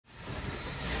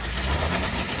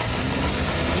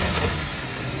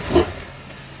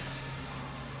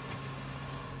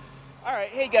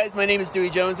Alright, hey guys, my name is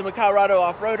Dewie Jones. I'm a Colorado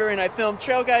off-roader and I film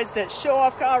trail guides that show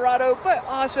off Colorado but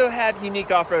also have unique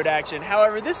off-road action.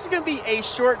 However, this is going to be a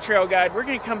short trail guide. We're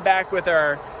going to come back with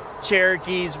our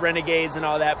Cherokees, Renegades, and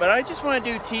all that, but I just want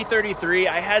to do T33.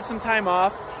 I had some time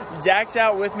off. Zach's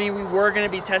out with me. We were going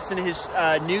to be testing his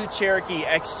new Cherokee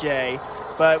XJ,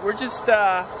 but we're just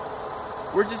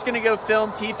going to go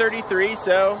film T33,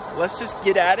 so let's just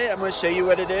get at it. I'm going to show you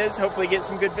what it is, hopefully get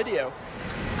some good video.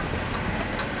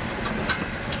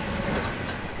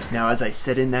 Now, as I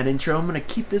said in that intro, I'm going to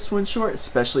keep this one short,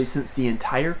 especially since the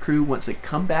entire crew wants to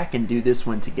come back and do this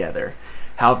one together.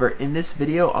 However, in this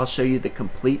video, I'll show you the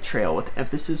complete trail with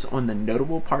emphasis on the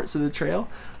notable parts of the trail.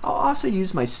 I'll also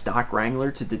use my stock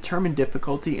Wrangler to determine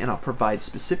difficulty, and I'll provide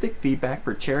specific feedback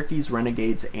for Cherokees,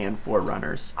 Renegades, and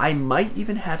Forerunners. I might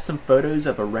even have some photos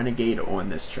of a Renegade on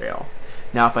this trail.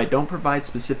 Now, if I don't provide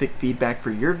specific feedback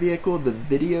for your vehicle, the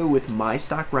video with my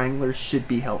stock Wrangler should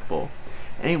be helpful.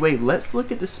 Anyway, let's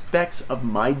look at the specs of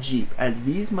my Jeep, as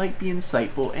these might be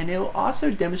insightful and it'll also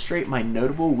demonstrate my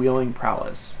notable wheeling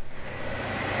prowess.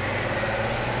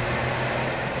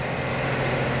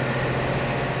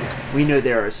 We know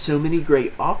there are so many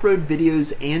great off-road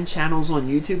videos and channels on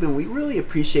YouTube, and we really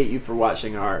appreciate you for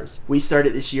watching ours. We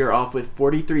started this year off with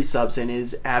 43 subs and it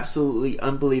is absolutely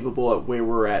unbelievable at where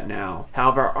we're at now.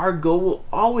 However, our goal will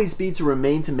always be to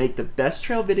remain to make the best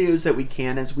trail videos that we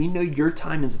can, as we know your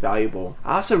time is valuable.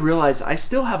 I also realize I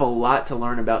still have a lot to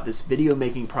learn about this video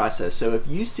making process, so if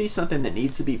you see something that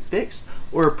needs to be fixed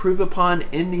or improve upon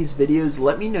in these videos,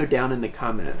 let me know down in the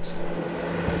comments.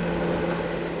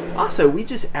 Also, we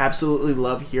just absolutely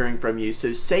love hearing from you,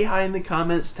 so say hi in the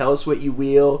comments, tell us what you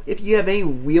wheel. If you have any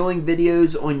wheeling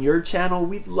videos on your channel,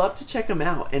 we'd love to check them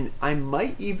out, and I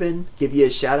might even give you a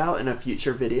shout out in a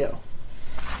future video.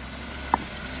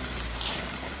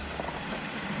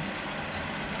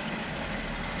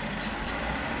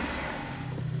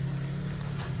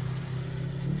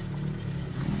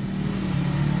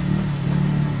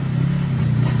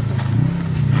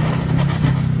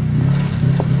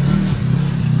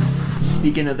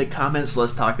 Speaking of the comments,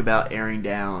 let's talk about airing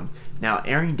down. Now,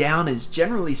 airing down is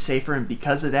generally safer, and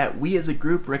because of that, we as a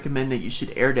group recommend that you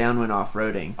should air down when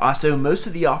off-roading. Also, most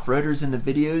of the off-roaders in the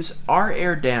videos are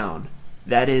aired down.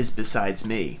 That is, besides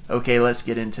me. Okay, let's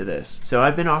get into this. So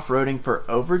I've been off-roading for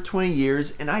over 20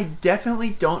 years, and I definitely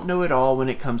don't know it all when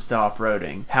it comes to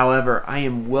off-roading. However, I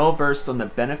am well versed on the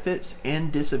benefits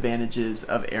and disadvantages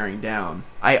of airing down.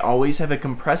 I always have a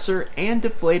compressor and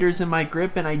deflators in my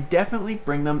grip, and I definitely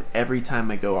bring them every time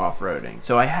I go off-roading.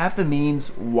 So I have the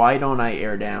means, why don't I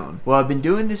air down? Well, I've been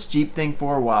doing this Jeep thing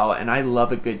for a while, and I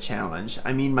love a good challenge.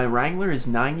 I mean, my Wrangler is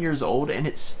 9 years old and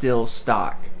it's still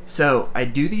stock. So I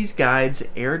do these guides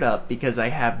aired up because I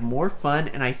have more fun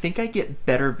and I think I get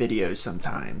better videos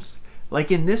sometimes.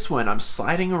 Like in this one, I'm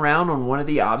sliding around on one of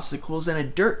the obstacles and a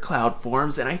dirt cloud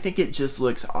forms, and I think it just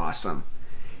looks awesome.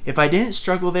 If I didn't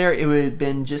struggle there, it would have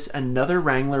been just another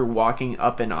Wrangler walking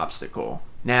up an obstacle.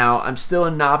 Now, I'm still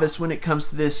a novice when it comes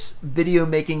to this video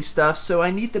making stuff, so I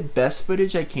need the best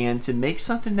footage I can to make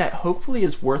something that hopefully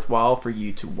is worthwhile for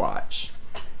you to watch.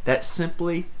 That's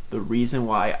simply the reason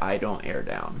why I don't air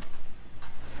down.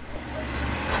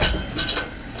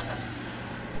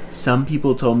 Some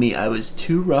people told me I was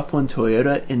too rough on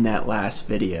Toyota in that last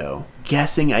video,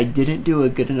 guessing I didn't do a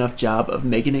good enough job of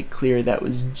making it clear that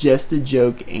was just a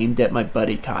joke aimed at my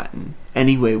buddy Cotton.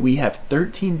 Anyway, we have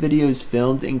 13 videos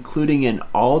filmed, including an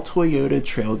all Toyota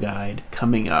trail guide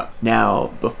coming up.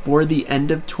 Now, before the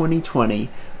end of 2020,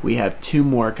 we have 2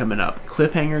 more coming up,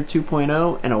 Cliffhanger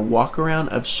 2.0 and a walk around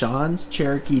of Sean's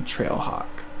Cherokee Trailhawk.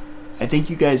 I think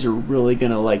you guys are really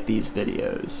gonna like these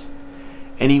videos.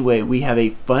 Anyway, we have a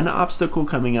fun obstacle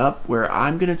coming up where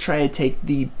I'm gonna try to take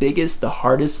the biggest, the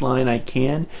hardest line I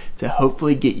can to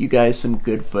hopefully get you guys some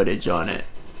good footage on it.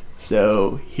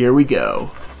 So here we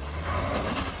go.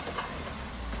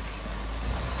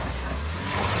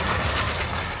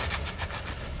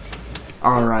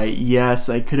 Alright, yes,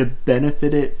 I could have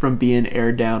benefited from being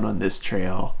aired down on this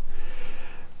trail.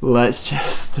 Let's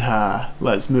just,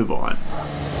 let's move on.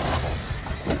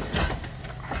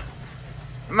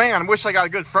 Man, I wish I got a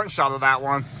good front shot of that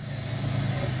one.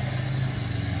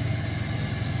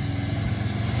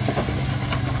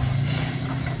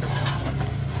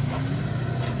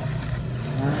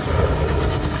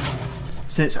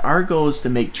 Since our goal is to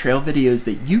make trail videos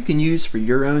that you can use for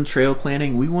your own trail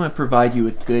planning, we want to provide you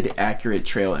with good, accurate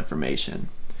trail information.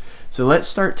 So let's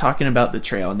start talking about the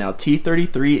trail. Now,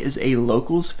 T33 is a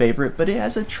local's favorite, but it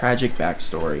has a tragic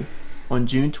backstory. On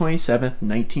June 27,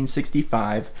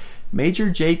 1965, Major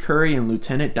J. Curry and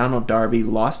Lieutenant Donald Darby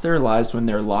lost their lives when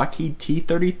their Lockheed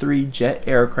T-33 jet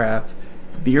aircraft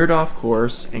veered off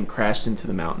course, and crashed into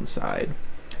the mountainside.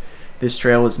 This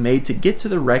trail was made to get to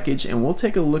the wreckage, and we'll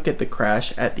take a look at the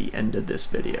crash at the end of this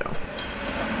video.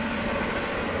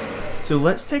 So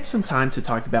let's take some time to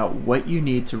talk about what you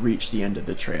need to reach the end of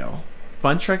the trail.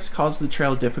 Funtreks calls the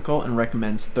trail difficult and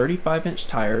recommends 35-inch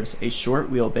tires, a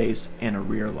short wheelbase, and a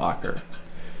rear locker.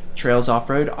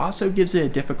 TrailsOffroad also gives it a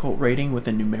difficult rating with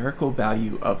a numerical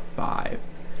value of 5.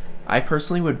 I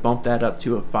personally would bump that up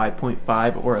to a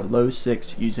 5.5 or a low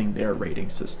 6 using their rating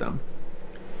system.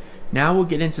 Now we'll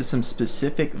get into some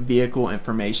specific vehicle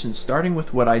information, starting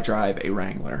with what I drive, a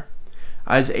Wrangler.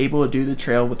 I was able to do the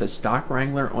trail with a stock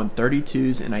Wrangler on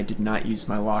 32s and I did not use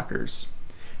my lockers.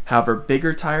 However,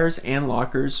 bigger tires and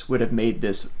lockers would have made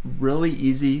this really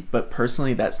easy, but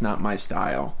personally that's not my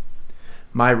style.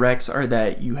 My recs are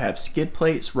that you have skid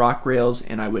plates, rock rails,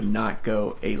 and I would not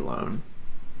go alone.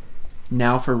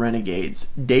 Now for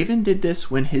Renegades. Davin did this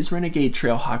when his Renegade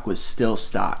Trailhawk was still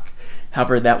stock.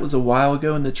 However, that was a while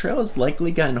ago and the trail has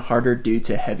likely gotten harder due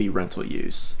to heavy rental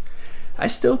use. I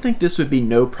still think this would be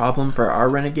no problem for our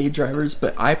Renegade drivers,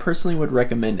 but I personally would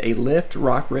recommend a lift,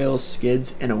 rock rails,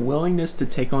 skids, and a willingness to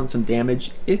take on some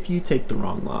damage if you take the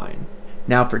wrong line.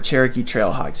 Now for Cherokee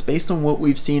Trailhawks. Based on what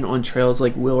we've seen on trails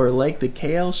like Wheeler Lake, the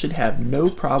KL should have no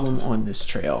problem on this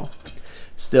trail.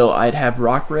 Still, I'd have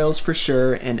rock rails for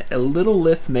sure, and a little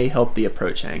lift may help the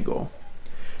approach angle.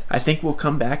 I think we'll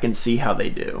come back and see how they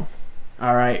do.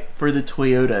 Alright, for the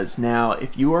Toyotas. Now,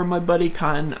 if you are my buddy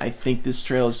Cotton, I think this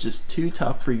trail is just too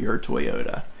tough for your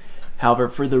Toyota. However,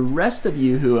 for the rest of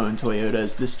you who own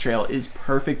Toyotas, this trail is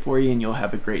perfect for you and you'll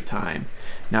have a great time.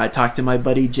 Now, I talked to my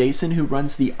buddy Jason who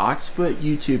runs the Oxfoot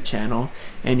YouTube channel,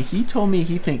 and he told me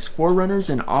he thinks 4Runners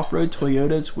and off-road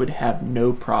Toyotas would have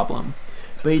no problem.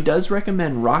 But he does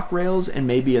recommend rock rails and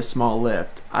maybe a small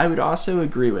lift. I would also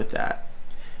agree with that.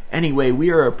 Anyway, we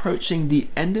are approaching the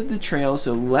end of the trail,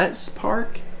 so let's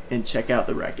park and check out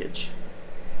the wreckage.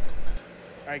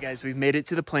 Alright guys, we've made it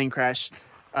to the plane crash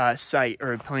site,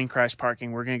 or plane crash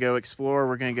parking. We're going to go explore,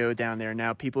 we're going to go down there.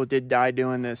 Now, people did die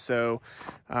doing this, so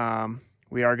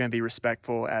we are going to be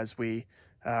respectful as we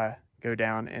go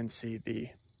down and see the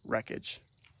wreckage.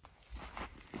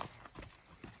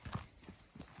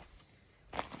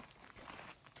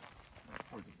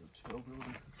 Tail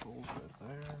building controls right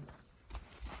there.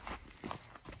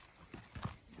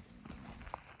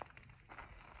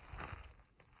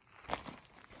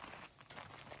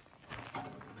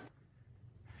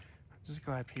 Just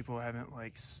glad people haven't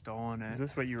like stolen it. Is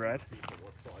this what you read? It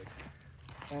looks like.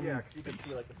 Yeah, because you can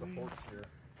see like the supports here.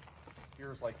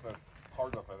 Here's like the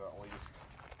part of it at least.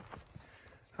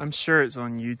 I'm sure it's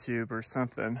on YouTube or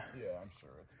something. Yeah, I'm sure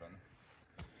it's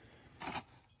been.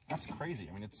 That's crazy.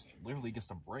 I mean, it's literally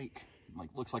just a brake. Like,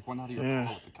 looks like one out of your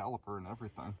car with the caliper and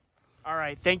everything. All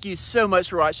right, thank you so much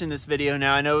for watching this video.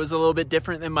 Now, I know it was a little bit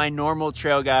different than my normal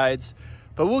trail guides,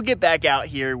 but we'll get back out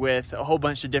here with a whole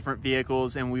bunch of different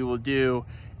vehicles and we will do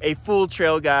a full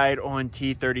trail guide on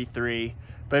T33.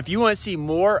 But if you want to see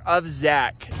more of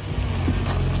Zach.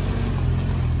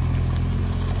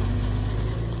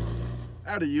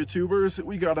 Howdy YouTubers,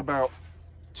 we got about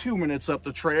 2 minutes up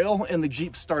the trail and the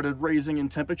Jeep started raising in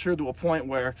temperature to a point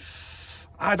where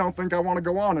I don't think I want to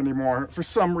go on anymore. For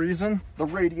some reason, the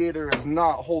radiator is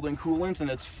not holding coolant and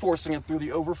it's forcing it through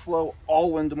the overflow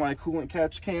all into my coolant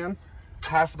catch can.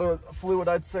 Half the fluid,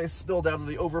 I'd say, spilled out of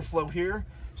the overflow here.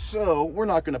 So we're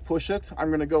not going to push it. I'm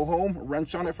going to go home,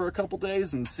 wrench on it for a couple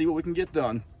days and see what we can get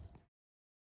done.